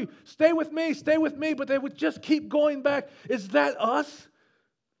love you. Stay with me. But they would just keep going back. Is that us?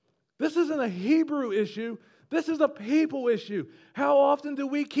 This isn't a Hebrew issue. This is a people issue. How often do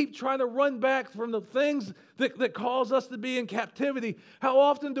we keep trying to run back from the things that cause us to be in captivity? How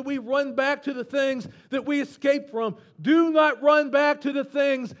often do we run back to the things that we escaped from? Do not run back to the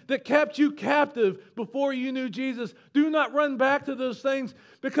things that kept you captive before you knew Jesus. Do not run back to those things,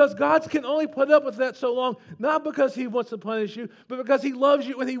 because God can only put up with that so long, not because He wants to punish you, but because He loves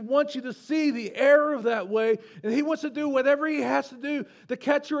you and He wants you to see the error of that way, and He wants to do whatever He has to do to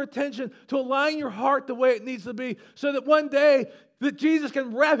catch your attention, to align your heart the way it needs to be, so that one day that Jesus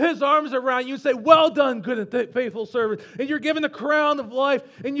can wrap His arms around you and say, well done, good and faithful servant. And you're given the crown of life,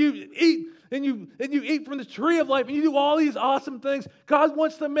 and you eat and you eat from the tree of life, and you do all these awesome things. God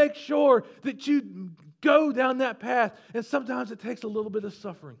wants to make sure that you go down that path, and sometimes it takes a little bit of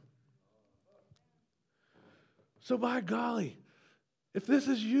suffering. So by golly, if this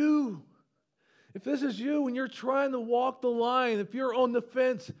is you and you're trying to walk the line, if you're on the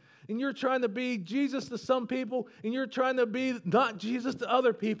fence and you're trying to be Jesus to some people and you're trying to be not Jesus to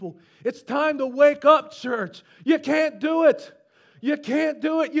other people, it's time to wake up, church. You can't do it. You can't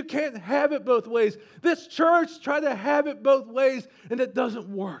do it. You can't have it both ways. This church tried to have it both ways, and it doesn't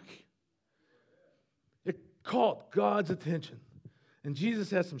work. It caught God's attention, and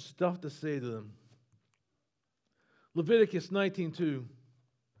Jesus has some stuff to say to them. Leviticus 19:2.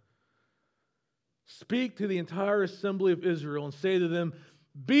 Speak to the entire assembly of Israel and say to them,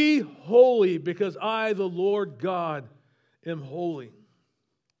 be holy, because I, the Lord God, am holy.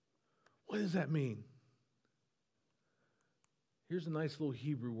 What does that mean? Here's a nice little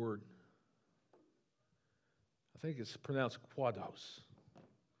Hebrew word. I think it's pronounced quados.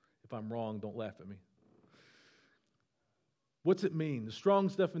 If I'm wrong, don't laugh at me. What's it mean? The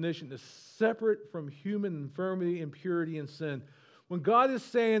Strong's definition is separate from human infirmity, impurity, and sin. When God is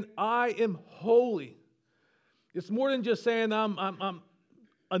saying, I am holy, it's more than just saying I'm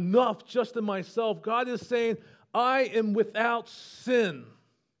enough just in myself. God is saying, I am without sin.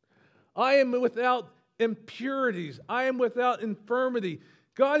 I am without impurities. I am without infirmity.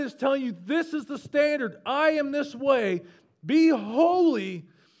 God is telling you, this is the standard. I am this way. Be holy,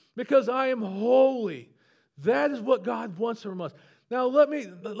 because I am holy. That is what God wants from us. Now, let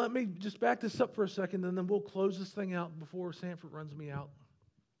me just back this up for a second, and then we'll close this thing out before Sanford runs me out.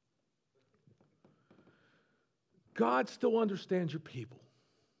 God still understands your people.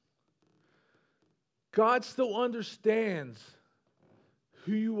 God still understands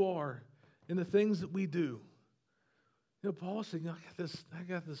who you are and the things that we do. You know, Paul said, I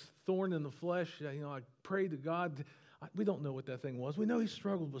got this thorn in the flesh. I prayed to God. We don't know what that thing was. We know he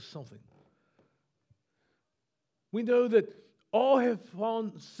struggled with something. We know that all have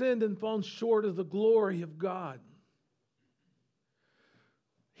sinned and fallen short of the glory of God.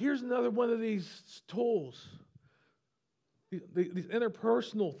 Here's another one of these tools. These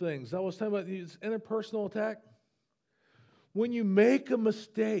interpersonal things. I was talking about these interpersonal attack. When you make a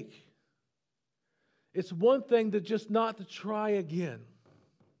mistake, it's one thing to just not to try again.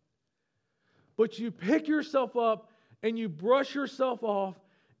 But you pick yourself up and you brush yourself off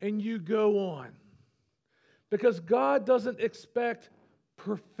and you go on. Because God doesn't expect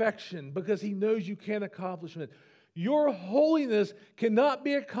perfection, because He knows you can't accomplish it. Your holiness cannot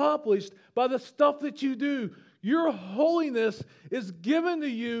be accomplished by the stuff that you do. Your holiness is given to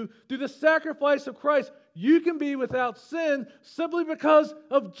you through the sacrifice of Christ. You can be without sin simply because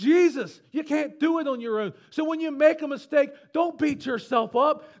of Jesus. You can't do it on your own. So when you make a mistake, don't beat yourself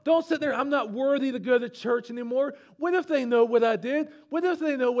up. Don't sit there, I'm not worthy to go to church anymore. What if they know what I did? What if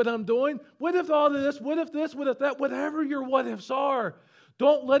they know what I'm doing? What if all of this? What if that? Whatever your what ifs are,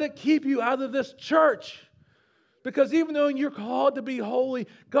 don't let it keep you out of this church. Because even though you're called to be holy,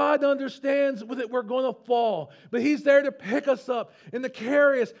 God understands that we're going to fall. But He's there to pick us up and to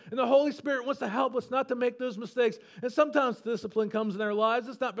carry us. And the Holy Spirit wants to help us not to make those mistakes. And sometimes discipline comes in our lives.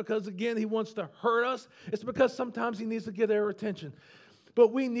 It's not because, again, He wants to hurt us. It's because sometimes He needs to get our attention.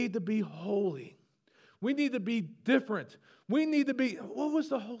 But we need to be holy. We need to be different. We need to be, what was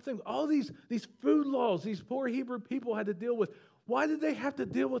the whole thing? All these food laws these poor Hebrew people had to deal with. Why did they have to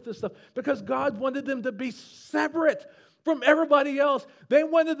deal with this stuff? Because God wanted them to be separate from everybody else. They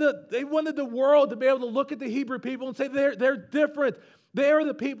wanted the world to be able to look at the Hebrew people and say they're different. They are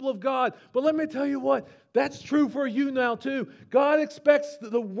the people of God. But let me tell you what, that's true for you now too. God expects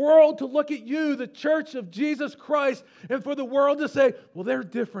the world to look at you, the church of Jesus Christ, and for the world to say, well, they're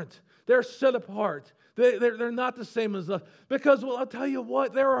different. They're set apart. They're not the same as us. Because, well, I'll tell you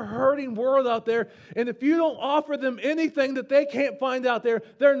what, they're a hurting world out there. And if you don't offer them anything that they can't find out there,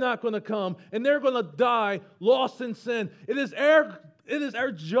 they're not going to come. And they're going to die lost in sin. It is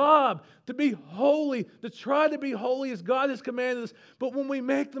our job to be holy, to try to be holy as God has commanded us. But when we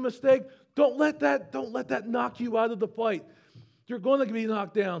make the mistake, don't let that knock you out of the fight. You're going to be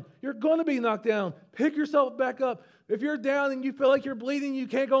knocked down. You're going to be knocked down. Pick yourself back up. If you're down and you feel like you're bleeding, you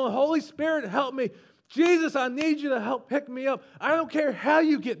can't go, Holy Spirit, help me. Jesus, I need you to help pick me up. I don't care how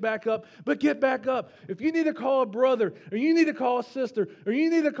you get back up, but get back up. If you need to call a brother, or you need to call a sister, or you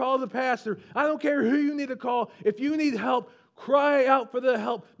need to call the pastor, I don't care who you need to call. If you need help, cry out for the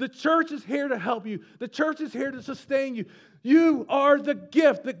help. The church is here to help you. The church is here to sustain you. You are the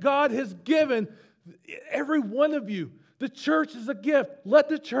gift that God has given every one of you. The church is a gift. Let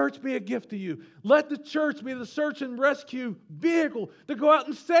the church be a gift to you. Let the church be the search and rescue vehicle to go out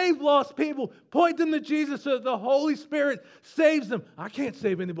and save lost people. Point them to Jesus so that the Holy Spirit saves them. I can't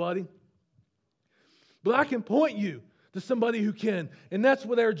save anybody, but I can point you to somebody who can, and that's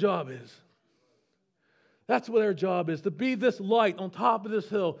what our job is. That's what our job is, to be this light on top of this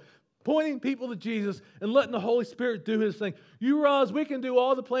hill, pointing people to Jesus and letting the Holy Spirit do His thing. You realize we can do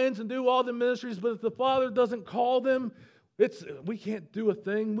all the plans and do all the ministries, but if the Father doesn't call them, we can't do a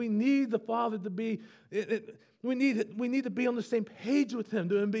thing. We need the Father to be, we need to be on the same page with Him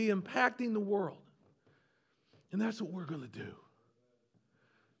to be impacting the world. And that's what we're going to do.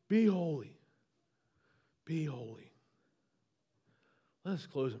 Be holy. Be holy. Let us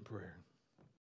close in prayer.